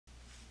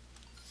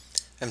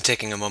I'm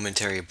taking a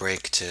momentary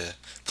break to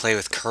play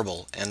with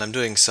Kerbal, and I'm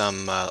doing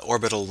some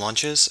orbital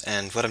launches,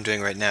 and what I'm doing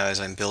right now is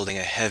I'm building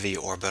a heavy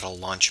orbital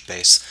launch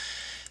base.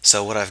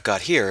 So what I've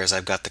got here is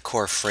I've got the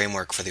core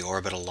framework for the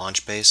orbital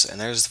launch base,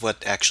 and there's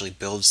what actually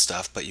builds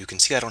stuff, but you can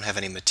see I don't have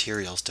any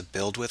materials to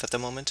build with at the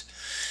moment.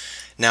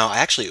 Now, I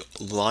actually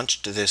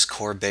launched this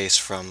core base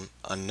from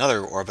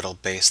another orbital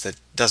base that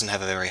doesn't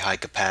have a very high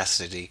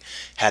capacity,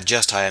 had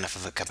just high enough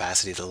of a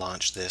capacity to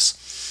launch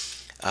this.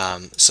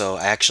 So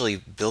I actually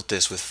built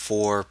this with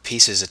four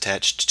pieces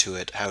attached to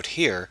it out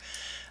here,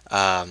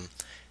 um,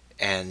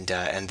 and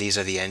these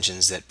are the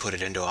engines that put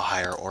it into a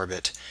higher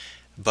orbit.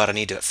 But I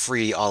need to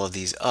free all of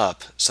these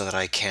up so that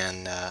I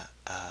can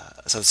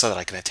so that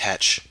I can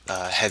attach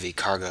heavy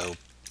cargo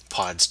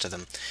pods to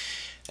them.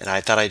 And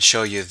I thought I'd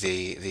show you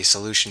the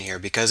solution here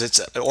because it's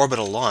an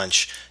orbital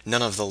launch.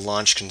 None of the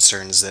launch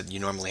concerns that you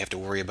normally have to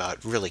worry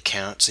about really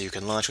count. So you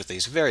can launch with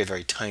these very,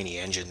 very tiny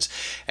engines.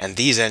 And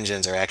these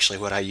engines are actually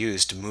what I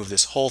used to move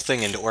this whole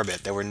thing into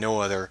orbit. There were no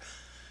other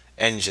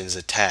engines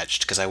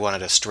attached because I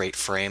wanted a straight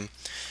frame.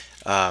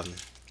 Um,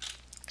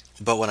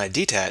 but when I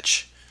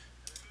detach,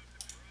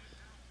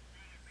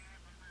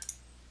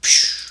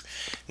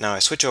 now I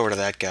switch over to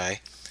that guy,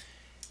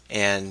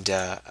 and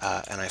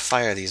I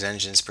fire these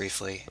engines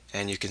briefly,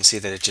 and you can see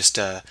that it just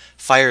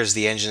fires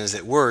the engines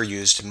that were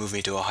used to move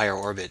me to a higher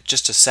orbit,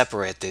 just to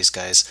separate these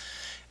guys,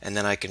 and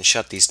then I can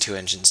shut these two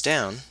engines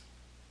down,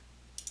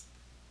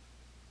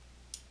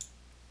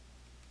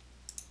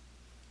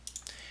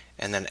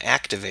 and then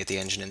activate the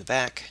engine in the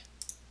back,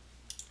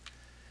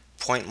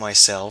 point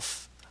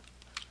myself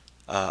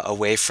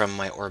away from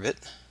my orbit,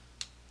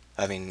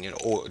 I mean,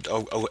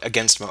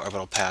 against my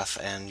orbital path,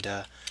 and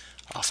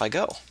off I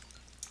go.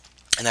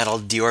 And that'll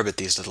deorbit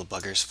these little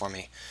buggers for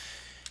me.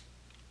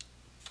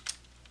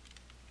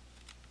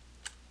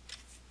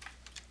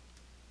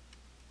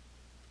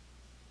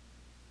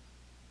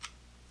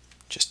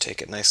 Just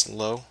take it nice and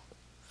low,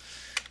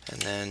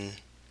 and then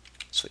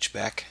switch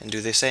back and do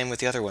the same with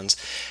the other ones,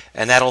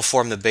 and that'll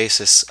form the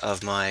basis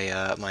of my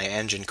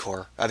engine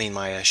core. I mean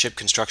my ship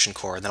construction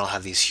core. And then I'll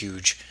have these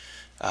huge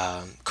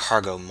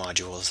cargo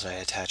modules that I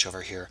attach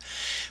over here.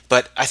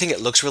 But I think it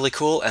looks really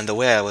cool, and the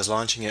way I was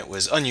launching it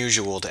was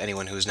unusual to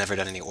anyone who's never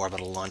done any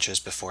orbital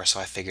launches before. So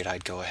I figured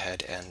I'd go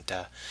ahead and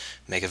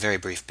make a very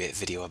brief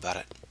video about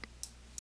it.